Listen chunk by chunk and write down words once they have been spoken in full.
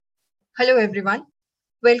Hello, everyone.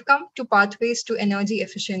 Welcome to Pathways to Energy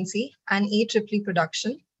Efficiency and AEEE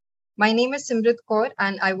production. My name is Simrit Kaur,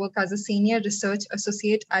 and I work as a Senior Research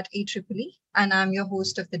Associate at AEEE, and I'm your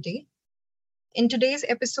host of the day. In today's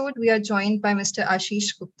episode, we are joined by Mr.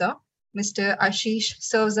 Ashish Gupta. Mr. Ashish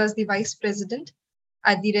serves as the Vice President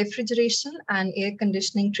at the Refrigeration and Air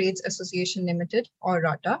Conditioning Trades Association Limited, or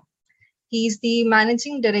RATA. He is the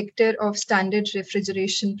Managing Director of Standard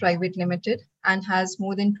Refrigeration Private Limited and has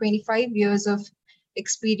more than 25 years of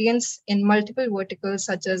experience in multiple verticals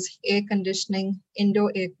such as air conditioning,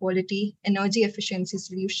 indoor air quality, energy efficiency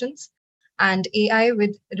solutions, and AI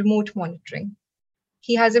with remote monitoring.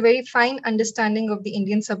 He has a very fine understanding of the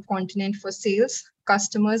Indian subcontinent for sales,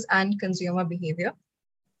 customers, and consumer behavior.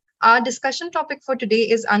 Our discussion topic for today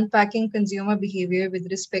is unpacking consumer behavior with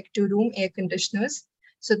respect to room air conditioners.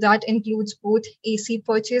 So that includes both AC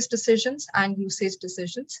purchase decisions and usage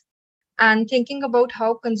decisions, and thinking about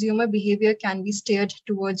how consumer behavior can be steered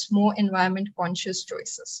towards more environment conscious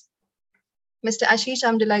choices. Mr. Ashish,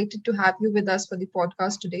 I'm delighted to have you with us for the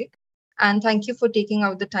podcast today. And thank you for taking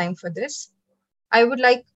out the time for this. I would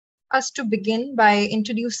like us to begin by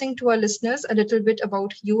introducing to our listeners a little bit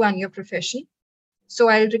about you and your profession. So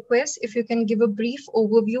I'll request if you can give a brief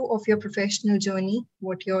overview of your professional journey,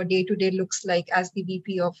 what your day-to-day looks like as the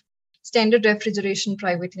VP of Standard Refrigeration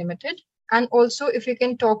Private Limited, and also if you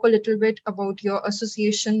can talk a little bit about your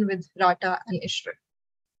association with RATA and ISHRE.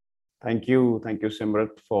 Thank you,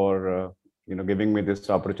 Simrat, for giving me this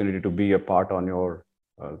opportunity to be a part on your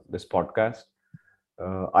this podcast.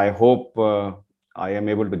 I hope I am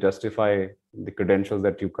able to justify the credentials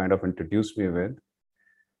that you kind of introduced me with.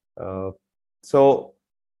 Uh, so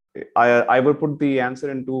I will put the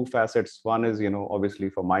answer in two facets. One is,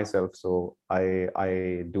 obviously for myself. So I'm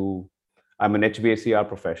an HVACR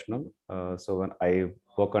professional. So when I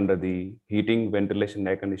work under the heating, ventilation,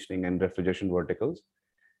 air conditioning, and refrigeration verticals.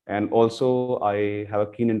 And also I have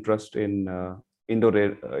a keen interest in indoor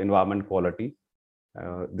air, environment quality.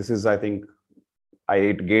 This is, I think,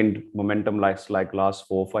 I gained momentum like last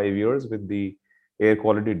 4 or 5 years with the air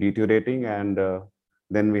quality deteriorating, and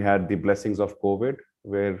then we had the blessings of COVID,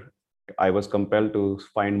 where I was compelled to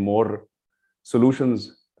find more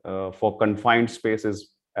solutions for confined spaces,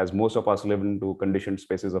 as most of us live into conditioned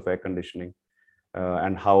spaces of air conditioning,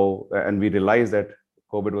 and we realized that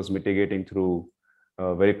COVID was mitigating through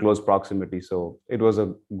very close proximity. So it was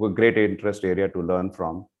a great interest area to learn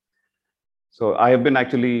from. So I have been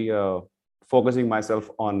actually focusing myself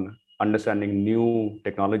on understanding new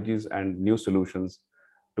technologies and new solutions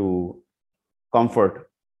to comfort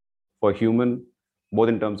for human, both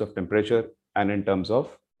in terms of temperature and in terms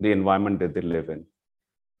of the environment that they live in.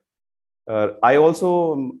 I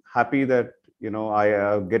also am happy that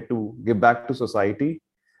I get to give back to society,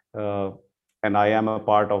 uh, and I am a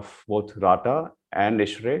part of both RATA and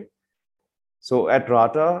ISHRE. So at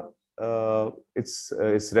RATA, it's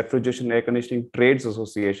Refrigeration Air Conditioning Trades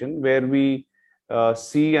Association, where we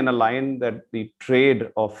see and align that the trade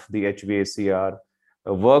of the HVACR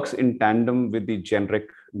works in tandem with the generic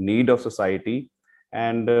need of society,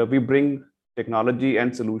 and we bring technology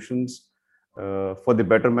and solutions for the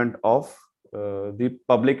betterment of the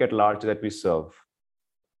public at large that we serve.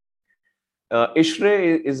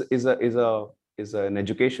 ISHRE is an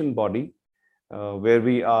education body where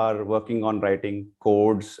we are working on writing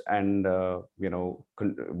codes and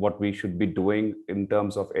what we should be doing in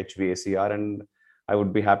terms of HVACR. And I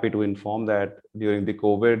would be happy to inform that during the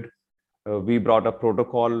COVID, we brought a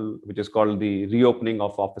protocol which is called the reopening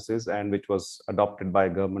of offices, and which was adopted by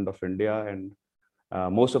Government of India and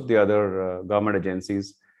most of the other government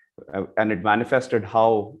agencies, and it manifested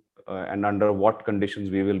how and under what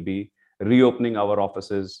conditions we will be reopening our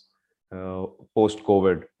offices post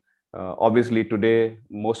COVID. Obviously, today,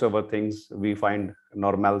 most of our things, we find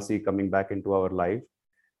normalcy coming back into our life.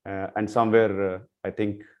 And somewhere, I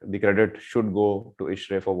think the credit should go to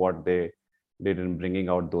ISHRE for what they did in bringing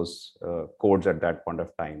out those codes at that point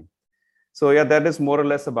of time. So yeah, that is more or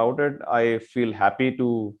less about it. I feel happy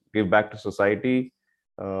to give back to society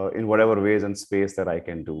in whatever ways and space that I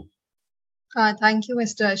can do. Thank you,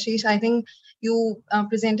 Mr. Ashish. I think you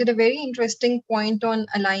presented a very interesting point on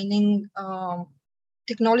aligning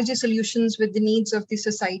technology solutions with the needs of the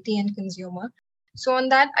society and consumer. So, on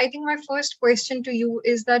that, I think my first question to you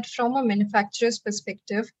is that from a manufacturer's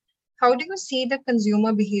perspective, how do you see the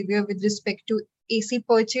consumer behavior with respect to AC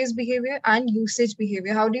purchase behavior and usage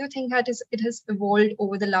behavior? How do you think that it has evolved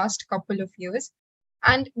over the last couple of years?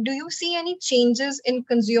 And do you see any changes in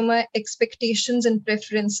consumer expectations and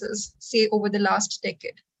preferences, say, over the last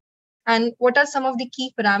decade? And what are some of the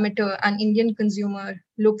key parameter an Indian consumer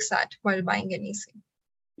looks at while buying an AC?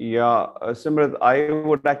 Yeah, Simrat, I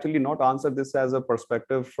would actually not answer this as a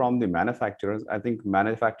perspective from the manufacturers. I think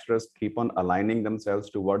manufacturers keep on aligning themselves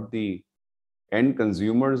to what the end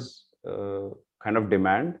consumers kind of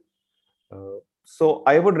demand. So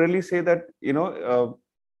I would really say that,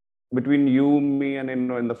 between you, me, and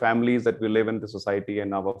in the families that we live in, the society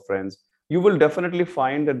and our friends, you will definitely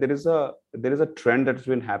find that there is a trend that's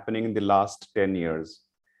been happening in the last 10 years.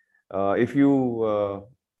 If you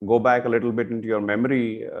go back a little bit into your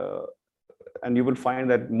memory, and you will find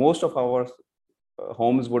that most of our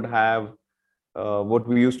homes would have what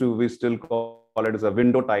we still call it as a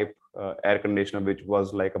window type air conditioner, which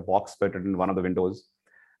was like a box fitted in one of the windows.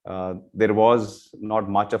 There was not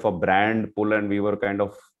much of a brand pull, and we were kind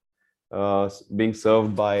of being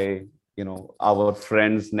served by our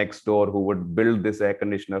friends next door who would build this air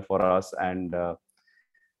conditioner for us. And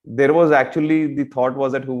there was actually, the thought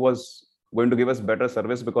was that who was going to give us better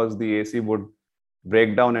service, because the AC would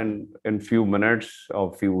break down in few minutes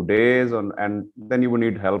or few days, and then you would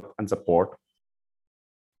need help and support.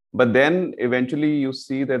 But then eventually you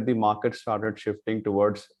see that the market started shifting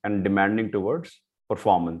towards and demanding towards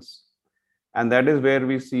performance. And that is where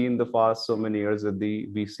we see in the past so many years that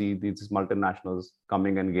we see these multinationals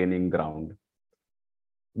coming and gaining ground.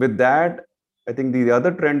 With that, I think the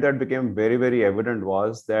other trend that became very, very evident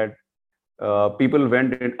was that people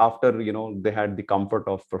went in after, they had the comfort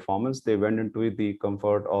of performance, they went into the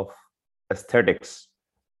comfort of aesthetics.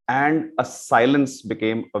 And a silence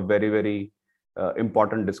became a very, very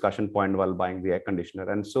important discussion point while buying the air conditioner.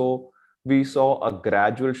 And so we saw a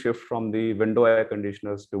gradual shift from the window air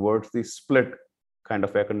conditioners towards the split kind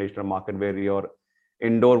of air conditioner market, where your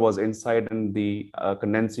indoor was inside and the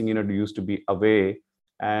condensing unit used to be away,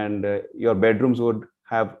 and your bedrooms would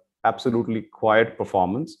have absolutely quiet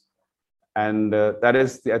performance. And that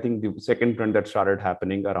is, I think, the second trend that started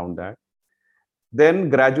happening around that. Then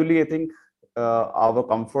gradually, I think our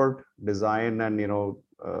comfort design and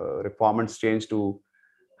requirements changed to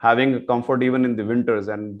having comfort even in the winters,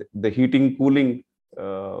 and the heating cooling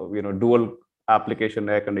dual application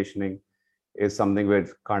air conditioning is something where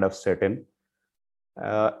it's kind of set in.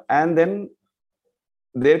 And then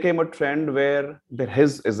there came a trend where the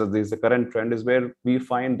current trend is where we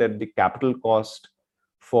find that the capital cost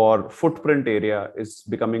for footprint area is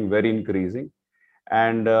becoming very increasing.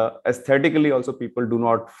 And aesthetically also, people do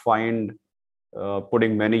not find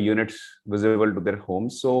putting many units visible to their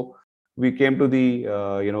homes. So we came to the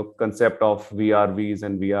concept of VRVs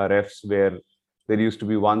and VRFs, where there used to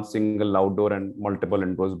be one single outdoor and multiple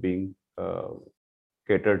indoors being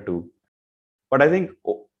catered to. But I think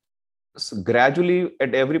gradually,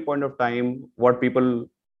 at every point of time, what people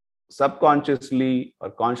subconsciously or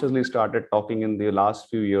consciously started talking in the last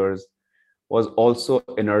few years was also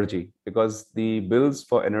energy, because the bills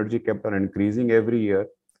for energy kept on increasing every year.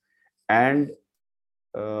 And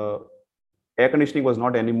air conditioning was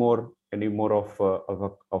not anymore of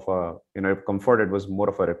a comfort. It was more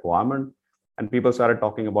of a requirement, and people started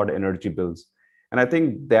talking about energy bills. And I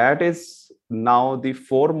think that is now the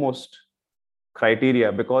foremost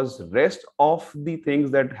criteria, because rest of the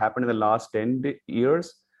things that happened in the last 10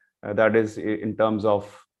 years, that is in terms of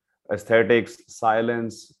aesthetics,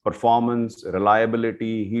 silence, performance,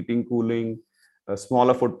 reliability, heating, cooling, a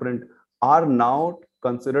smaller footprint, are now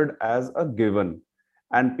considered as a given.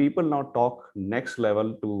 And people now talk next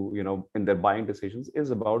level to, in their buying decisions,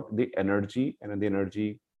 is about the energy and the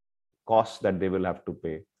energy costs that they will have to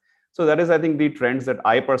pay. So that is, I think, the trends that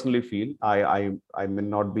I personally feel. I may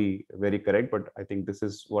not be very correct, but I think this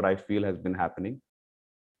is what I feel has been happening.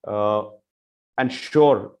 And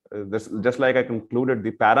sure, this, just like I concluded,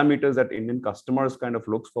 the parameters that Indian customers kind of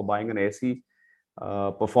looks for buying an AC,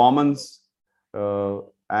 performance,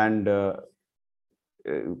 and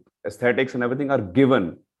aesthetics and everything are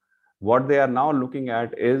given. What they are now looking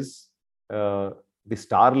at is the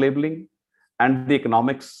star labeling and the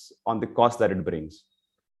economics on the cost that it brings.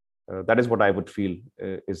 That is what I would feel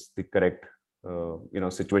is the correct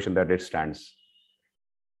situation that it stands.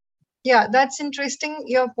 Yeah, that's interesting.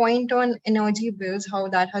 Your point on energy bills, how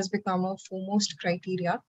that has become a foremost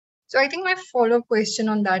criteria. So I think my follow-up question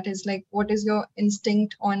on that is like, what is your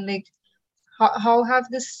instinct on like how have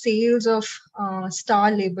the sales of star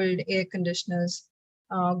labeled air conditioners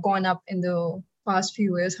gone up in the past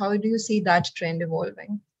few years? How do you see that trend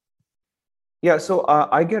evolving? Yeah, so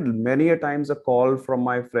I get many a times a call from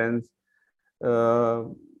my friends,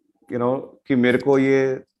 कि मेरे को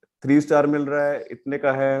ये 3 star मिल रहा है, इतने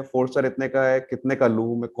का है, 4 star इतने का है, कितने का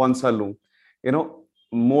लूं, मैं कौन सा लूं?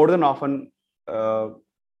 More than often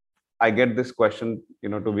I get this question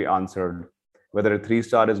to be answered. whether a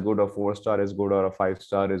 3-star is good or 4-star is good or a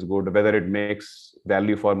 5-star is good, whether it makes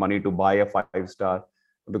value for money to buy a 5-star,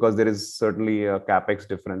 because there is certainly a capex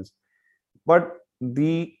difference. But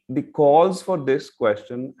the calls for this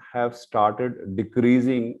question have started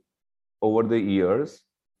decreasing over the years.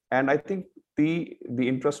 And I think the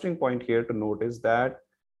interesting point here to note is that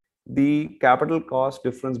the capital cost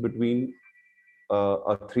difference between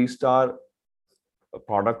a 3-star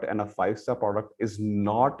product and a 5-star product is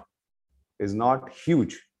not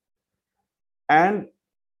huge. And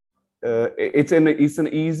it's an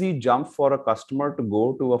easy jump for a customer to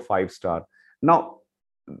go to a 5-star. Now,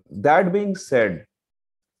 that being said,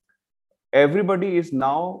 everybody is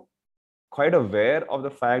now quite aware of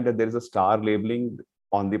the fact that there is a star labeling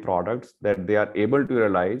on the products, that they are able to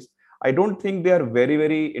realize. I don't think they are very,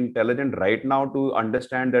 very intelligent right now to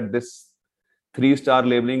understand that this 3-star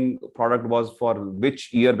labeling product was for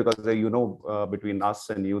which year, because between us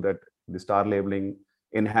and you, that the star labeling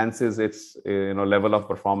enhances its level of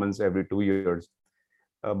performance every 2 years.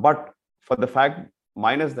 But for the fact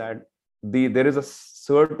minus that, there is a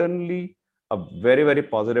certainly a very, very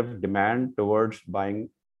positive demand towards buying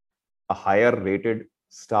a higher rated,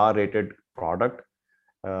 star rated product.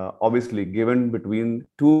 Obviously, given between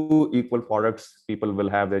two equal products, people will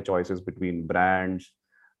have their choices between brands,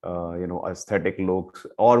 aesthetic looks,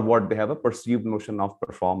 or what they have a perceived notion of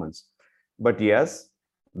performance. But yes,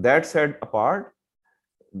 that said apart,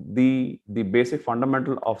 the basic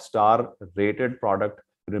fundamental of star rated product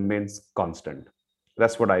remains constant.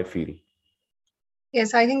 That's what I feel.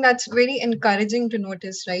 Yes, I think that's very encouraging to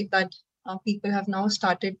notice, right? That people have now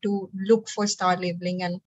started to look for star labeling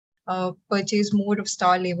and purchase more of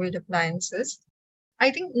star labeled appliances.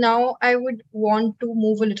 I think now I would want to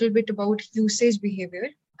move a little bit about usage behavior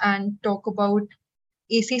and talk about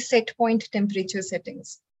AC set point temperature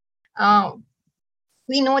settings. Uh,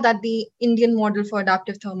 we know that the Indian model for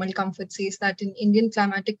adaptive thermal comfort says that in Indian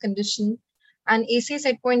climatic condition, an AC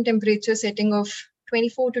set point temperature setting of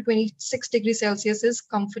 24 to 26 degrees Celsius is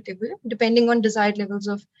comfortable, depending on desired levels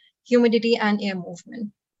of humidity and air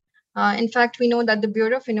movement. In fact, we know that the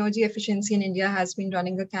Bureau of Energy Efficiency in India has been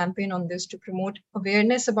running a campaign on this to promote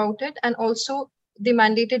awareness about it, and also the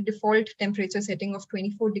mandated default temperature setting of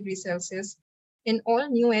 24 degrees Celsius in all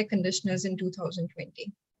new air conditioners in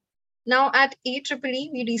 2020. Now, at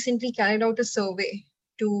AEEE, we recently carried out a survey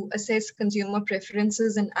to assess consumer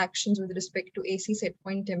preferences and actions with respect to AC set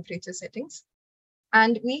point temperature settings.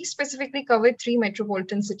 And we specifically covered three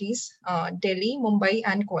metropolitan cities, Delhi, Mumbai,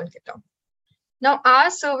 and Kolkata. Now, our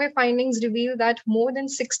survey findings reveal that more than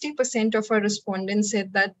 60% of our respondents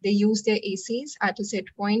said that they use their ACs at a set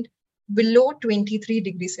point below 23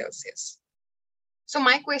 degrees Celsius. So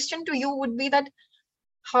my question to you would be that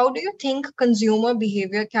how do you think consumer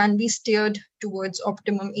behavior can be steered towards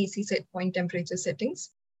optimum AC set point temperature settings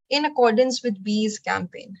in accordance with BEE's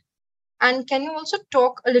campaign? And can you also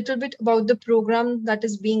talk a little bit about the program that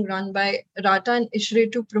is being run by Rata and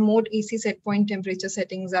ISHRE to promote AC set point temperature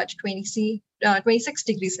settings at 26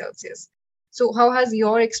 degrees Celsius? So how has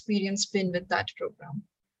your experience been with that program?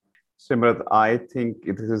 Simrat, I think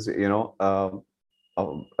this is,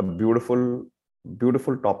 a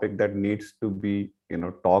beautiful topic that needs to be,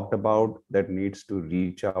 talked about, that needs to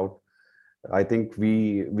reach out. I think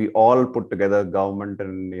we all put together, government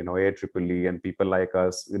and AEEE and people like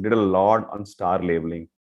us, we did a lot on star labeling.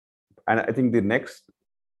 And I think the next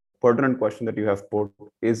pertinent question that you have put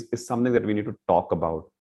is something that we need to talk about.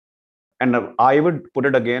 And I would put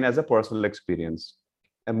it again as a personal experience.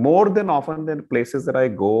 And more than often than places that I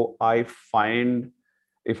go, I find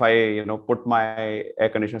if I put my air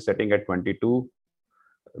conditioner setting at 22,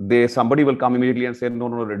 somebody will come immediately and say, no,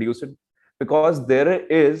 reduce it. Because there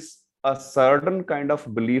is a certain kind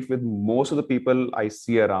of belief with most of the people I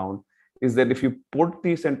see around, is that if you put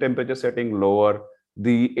the temperature setting lower,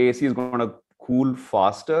 the AC is going to cool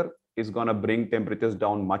faster, is going to bring temperatures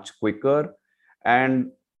down much quicker.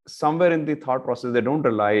 And somewhere in the thought process, they don't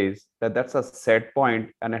realize that that's a set point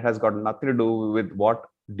and it has got nothing to do with what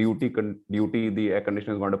duty the air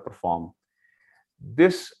conditioner is going to perform.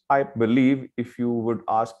 This, I believe, if you would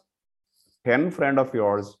ask 10 friend of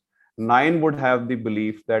yours, 9 would have the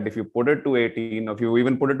belief that if you put it to 18, if you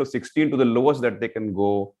even put it to 16, to the lowest that they can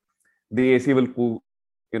go, the AC will cool,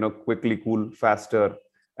 quickly cool faster.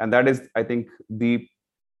 And that is, I think, the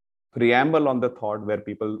preamble on the thought where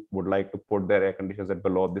people would like to put their air conditioners at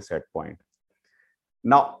below the set point.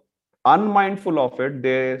 Now, unmindful of it,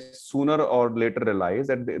 they sooner or later realize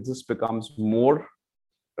that this becomes more,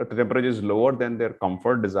 the temperature is lower than their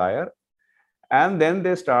comfort desire. And then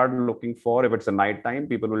they start looking for, if it's a nighttime,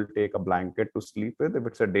 people will take a blanket to sleep with. If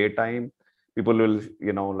it's a daytime, people will,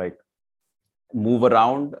 move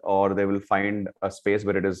around, or they will find a space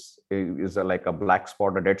where it is like a black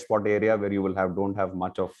spot, a dead spot area where you will have don't have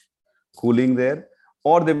much of cooling there,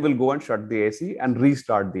 or they will go and shut the AC and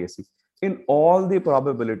restart the AC. In all the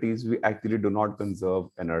probabilities, we actually do not conserve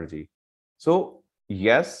energy. So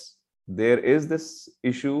yes, there is this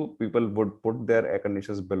issue. People would put their air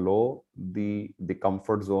conditioners below the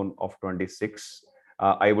comfort zone of 26.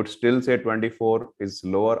 I would still say 24 is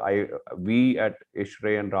lower. We at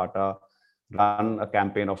ISHRE and RATA run a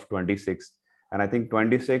campaign of 26, and I think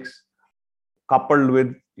 26 coupled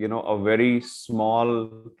with a very small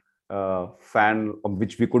fan,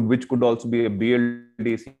 which could also be a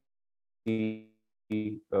BLDC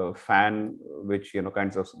fan, which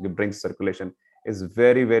kinds of brings circulation, is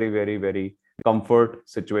very comfort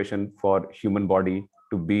situation for human body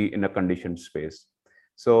to be in a conditioned space.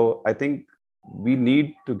 So I think we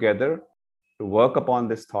need together to work upon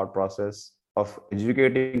this thought process of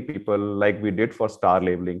educating people, like we did for star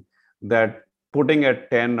labeling, that putting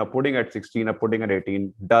at 10 or putting at 16 or putting at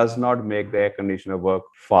 18 does not make the air conditioner work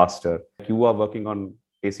faster. You are working on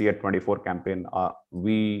AC at 24 campaign.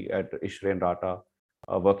 We at ISHRE and RATA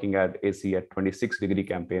are working at AC at 26-degree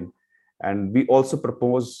campaign. And we also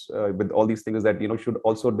propose with all these things that should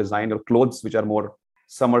also design your clothes which are more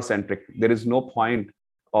summer centric. There is no point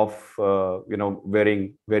of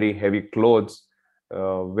wearing very heavy clothes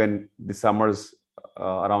when the summers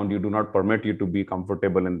around you do not permit you to be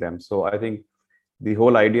comfortable in them. So I think the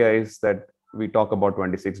whole idea is that we talk about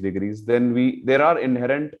 26 degrees. Then there are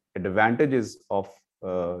inherent advantages of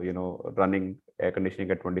running air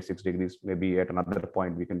conditioning at 26 degrees. Maybe at another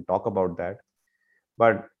point we can talk about that.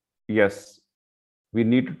 But yes, we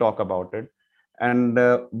need to talk about it. And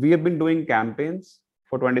we have been doing campaigns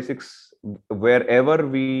for 26 wherever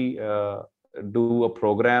we do a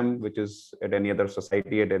program which is at any other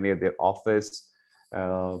society, at any other office.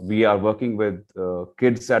 We are working with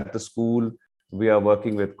kids at the school. We are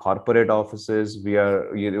working with corporate offices. We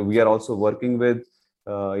are also working with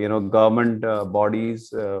government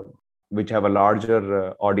bodies which have a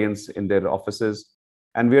larger audience in their offices.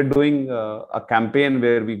 And we are doing a campaign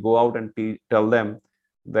where we go out and tell them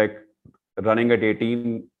that running at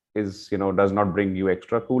 18 does not bring you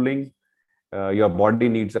extra cooling. Your body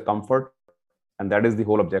needs a comfort, and that is the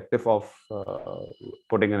whole objective of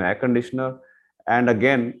putting an air conditioner. And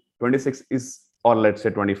again, 26 is, or let's say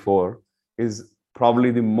 24, is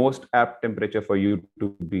probably the most apt temperature for you to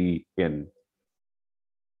be in.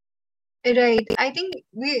 Right. I think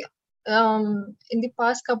in the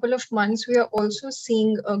past couple of months, we are also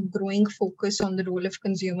seeing a growing focus on the role of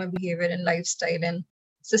consumer behavior and lifestyle and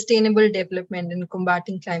sustainable development in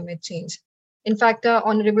combating climate change. In fact, our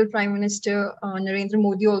Honorable Prime Minister Narendra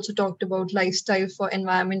Modi also talked about lifestyle for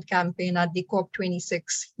environment campaign at the COP26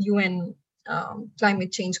 UN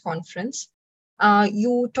climate change conference.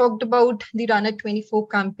 You talked about the Run at 24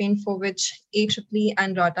 campaign, for which AEEE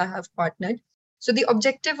and RATA have partnered. So the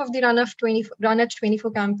objective of the Run at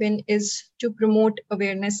 24 campaign is to promote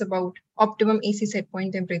awareness about optimum AC set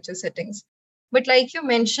point temperature settings. But like you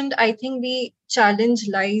mentioned, I think the challenge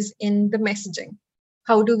lies in the messaging.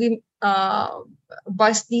 How do we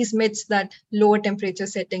bust these myths that lower temperature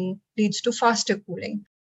setting leads to faster cooling?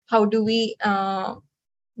 How do we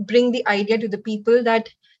bring the idea to the people that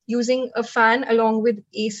using a fan along with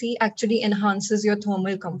AC actually enhances your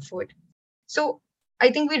thermal comfort? So I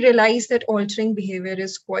think we realize that altering behavior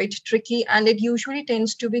is quite tricky, and it usually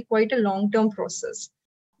tends to be quite a long-term process.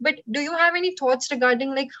 But do you have any thoughts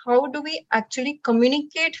regarding like how do we actually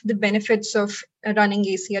communicate the benefits of running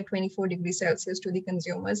AC at 24 degrees Celsius to the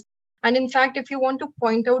consumers? And in fact, if you want to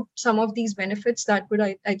point out some of these benefits, that would,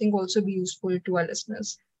 I think, also be useful to our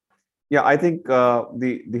listeners. Yeah, I think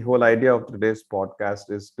the whole idea of today's podcast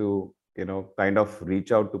is to kind of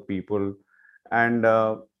reach out to people, and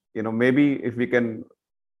maybe if we can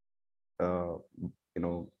uh,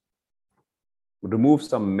 remove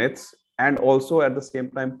some myths, and also at the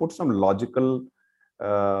same time put some logical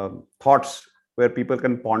thoughts where people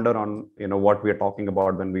can ponder on what we are talking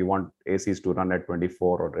about when we want ACs to run at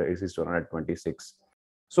 24 or ACs to run at 26.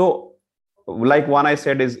 So like one I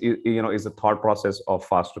said is is the thought process of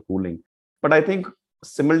faster cooling. But I think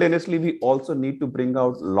simultaneously we also need to bring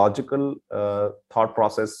out logical thought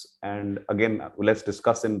process. And again, let's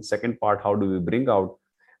discuss in second part how do we bring out.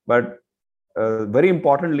 But very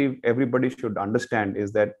importantly, everybody should understand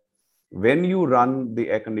is that when you run the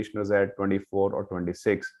air conditioners at 24 or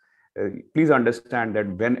 26, please understand that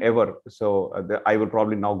whenever, so I will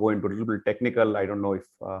probably now go into a little bit technical. I don't know if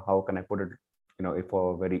how can I put it, if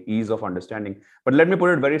for very ease of understanding. But let me put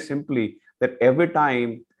it very simply, that every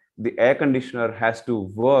time the air conditioner has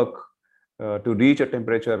to work to reach a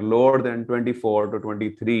temperature lower than 24 to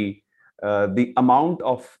 23, the amount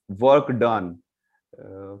of work done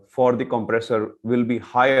for the compressor will be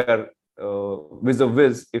higher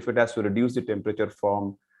vis-a-vis if it has to reduce the temperature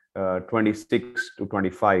from 26 to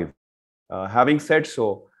 25. Having said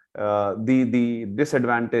so, the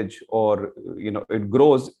disadvantage, or it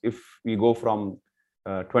grows if we go from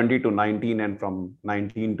 20 to 19 and from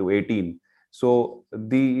 19 to 18. So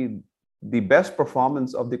the best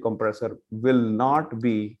performance of the compressor will not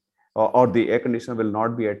be, or the air conditioner will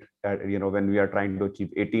not be at when we are trying to achieve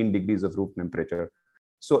 18 degrees of room temperature.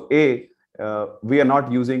 So we are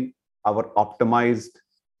not using our optimized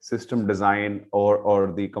system design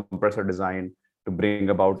or the compressor design to bring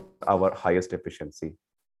about our highest efficiency.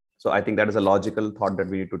 So I think that is a logical thought that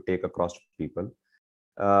we need to take across to people.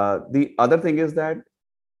 The other thing is that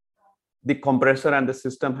the compressor and the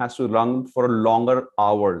system has to run for longer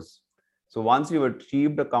hours. So once you've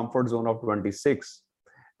achieved a comfort zone of 26,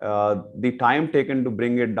 the time taken to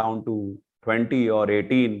bring it down to 20 or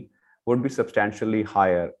 18 would be substantially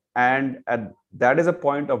higher. And that is a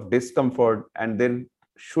point of discomfort, and there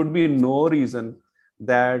should be no reason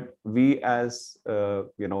that we as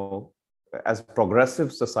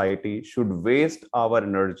progressive society should waste our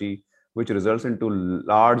energy, which results into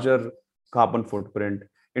larger carbon footprint,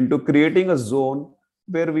 into creating a zone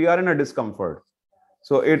where we are in a discomfort.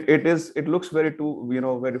 So it looks very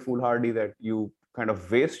very foolhardy that you kind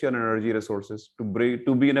of waste your energy resources to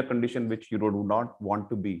be in a condition which you do not want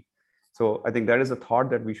to be. So I think that is a thought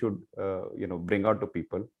that we should bring out to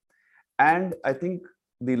people. And I think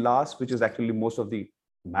the last, which is actually most of the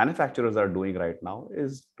manufacturers are doing right now,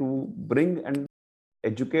 is to bring and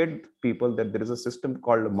educate people that there is a system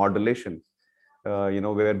called modulation,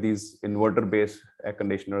 where these inverter-based air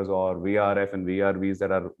conditioners or VRF and VRVs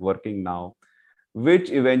that are working now,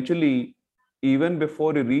 which eventually, even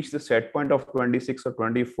before you reach the set point of 26 or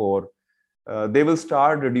 24, they will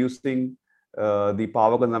start reducing the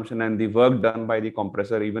power consumption and the work done by the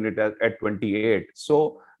compressor even at 28.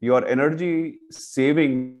 So your energy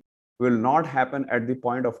saving will not happen at the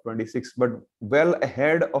point of 26, but well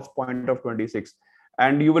ahead of point of 26.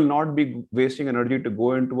 And you will not be wasting energy to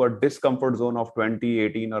go into a discomfort zone of 20,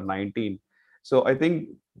 18 or 19. So I think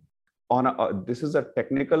this is a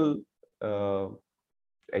technical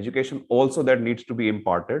education also that needs to be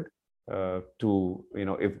imparted to,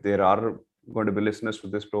 if there are going to be listeners to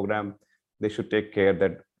this program, they should take care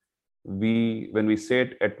that when we say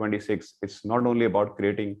it at 26, it's not only about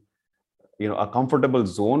creating a comfortable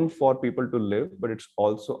zone for people to live, but it's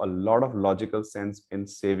also a lot of logical sense in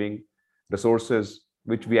saving resources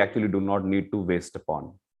which we actually do not need to waste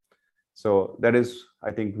upon. So that is, I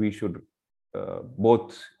think we should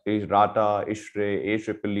both RATA, ISHRE,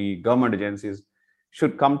 AEEE, government agencies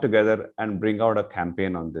should come together and bring out a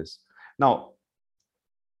campaign on this. Now,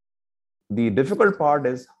 the difficult part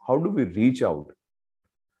is, how do we reach out?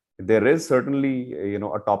 There is certainly a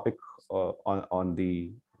topic on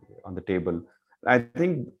the table. I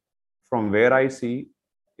think from where I see,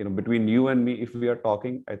 between you and me, if we are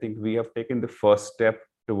talking, I think we have taken the first step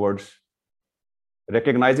towards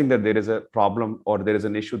recognizing that there is a problem or there is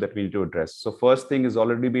an issue that we need to address. So first thing is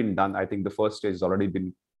already been done. I think the first stage has already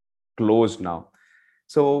been closed now.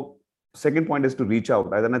 So second point is to reach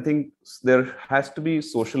out. And then I think there has to be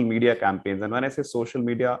social media campaigns. And when I say social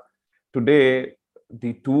media, today,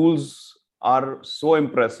 the tools are so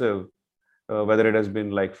impressive, whether it has been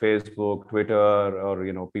like Facebook, Twitter,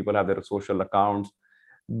 or people have their social accounts.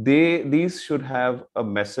 These should have a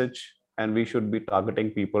message, and we should be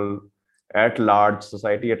targeting people at large,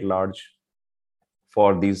 society at large,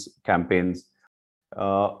 for these campaigns.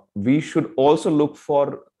 We should also look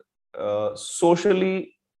for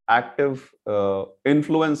socially active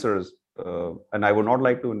influencers, and I would not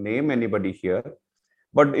like to name anybody here,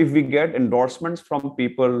 but if we get endorsements from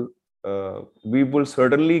people, we will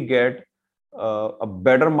certainly get a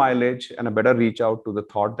better mileage and a better reach out to the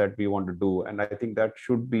thought that we want to do. And I think that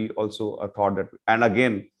should be also a thought that, and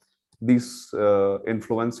again, these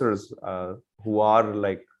influencers who are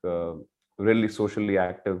like really socially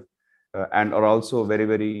active and are also very,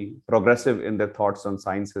 very progressive in their thoughts on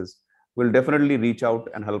sciences will definitely reach out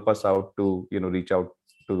and help us out to, reach out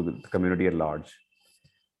to the community at large.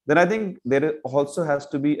 Then I think there also has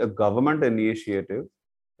to be a government initiative.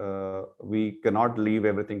 We cannot leave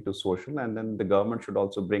everything to social, and then the government should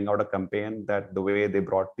also bring out a campaign that the way they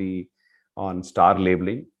brought on star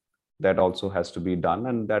labeling, that also has to be done,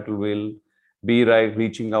 and that will be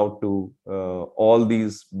reaching out to all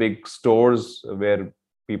these big stores where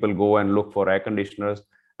people go and look for air conditioners,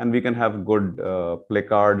 and we can have good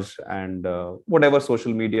placards and whatever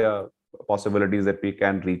social media possibilities that we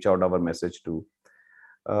can reach out our message to.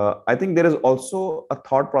 I think there is also a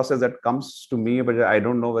thought process that comes to me, but I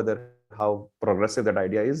don't know whether how progressive that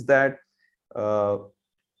idea is, that uh,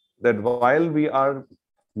 that while we are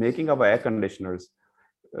making our air conditioners,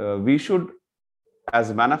 we should,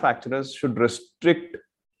 as manufacturers, should restrict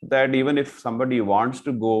that even if somebody wants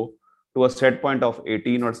to go to a set point of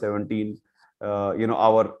 18 or 17,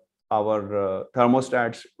 our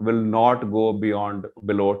thermostats will not go beyond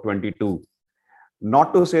below 22.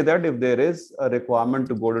 Not to say that if there is a requirement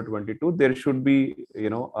to go to 22, there should be,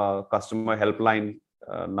 a customer helpline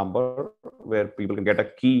number where people can get a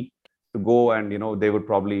key to go, and they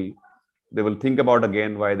will think about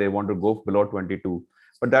again why they want to go below 22.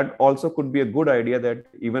 But that also could be a good idea, that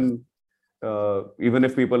even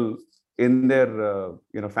if people in their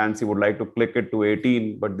fancy would like to click it to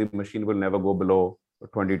 18, but the machine will never go below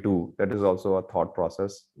 22. That is also a thought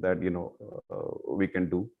process that we can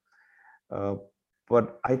do.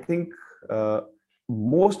 But I think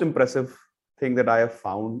most impressive thing that I have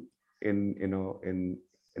found in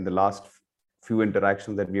the last few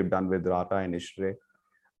interactions that we have done with Rata and Ishre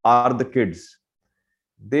are the kids.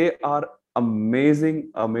 They are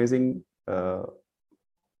amazing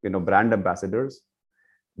brand ambassadors.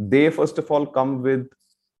 They first of all come with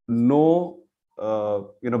no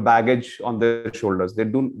baggage on their shoulders.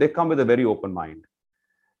 They come with a very open mind.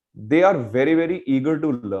 They are very eager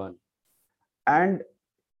to learn. And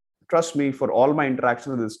trust me, for all my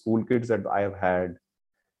interactions with the school kids that I have had,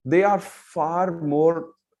 they are far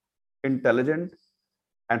more intelligent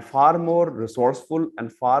and far more resourceful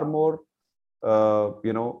and far more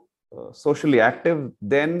socially active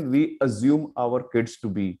than we assume our kids to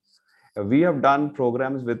be. We have done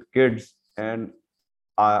programs with kids, and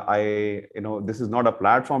this is not a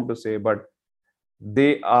platform to say, but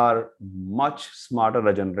they are much smarter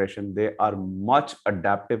a generation. They are much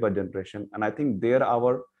adaptive a generation, and I think they are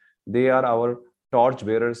our torch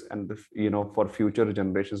bearers, and for future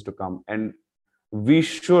generations to come. And we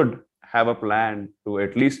should have a plan to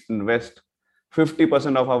at least invest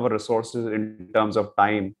 50% of our resources in terms of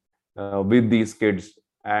time with these kids,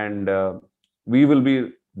 and we will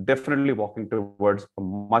be definitely walking towards a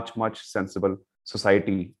much sensible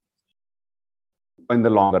society in the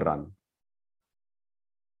longer run.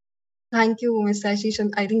 Thank you, Mr. Ashish.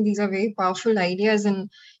 And I think these are very powerful ideas. And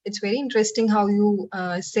it's very interesting how you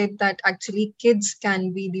said that actually kids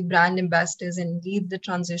can be the brand ambassadors and lead the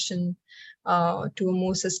transition to a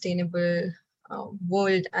more sustainable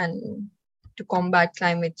world and to combat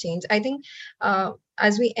climate change. I think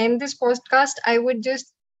as we end this podcast, I would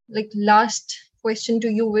just last question to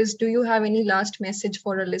you is, do you have any last message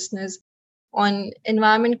for our listeners on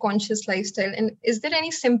environment conscious lifestyle, and is there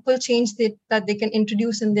any simple change that they can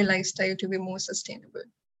introduce in their lifestyle to be more sustainable?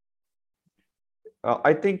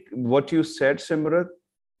 I think what you said, Simrat,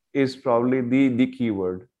 is probably the key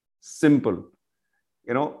word: simple.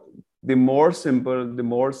 The more simple, the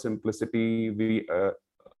more simplicity we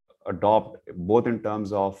adopt, both in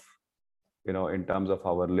terms of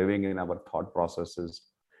our living and our thought processes,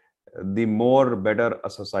 the more better a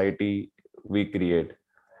society we create.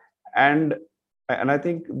 And I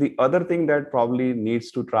think the other thing that probably needs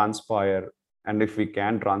to transpire, and if we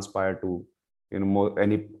can transpire to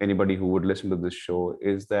anybody who would listen to this show,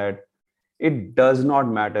 is that it does not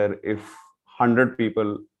matter if 100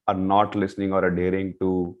 people are not listening or adhering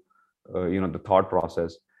to the thought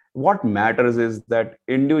process. What matters is that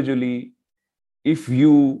individually, if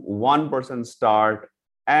you one person start,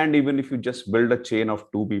 and even if you just build a chain of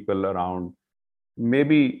two people around,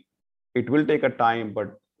 maybe it will take a time,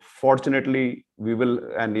 but fortunately we will,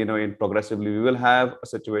 and in progressively we will have a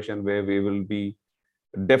situation where we will be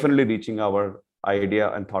definitely reaching our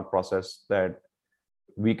idea and thought process that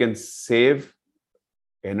we can save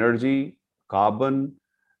energy, carbon,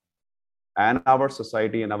 and our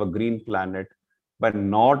society and our green planet by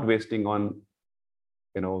not wasting on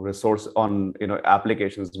resource on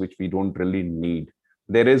applications which we don't really need.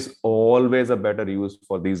 There is always a better use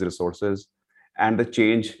for these resources, and the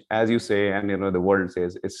change, as you say, and the world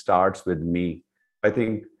says, it starts with me. I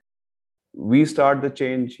think we start the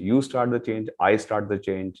change, you start the change, I start the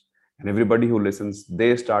change, and everybody who listens,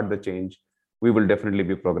 they start the change. We will definitely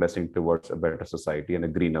be progressing towards a better society and a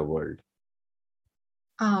greener world.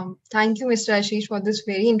 Thank you, Mr. Ashish, for this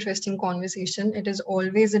very interesting conversation. It is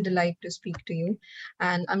always a delight to speak to you.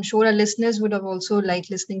 And I'm sure our listeners would have also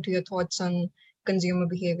liked listening to your thoughts on consumer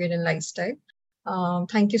behavior and lifestyle.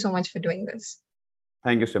 Thank you so much for doing this.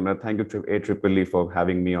 Thank you, Simrat. Thank you to AEEE for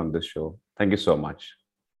having me on this show. Thank you so much.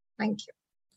 Thank you.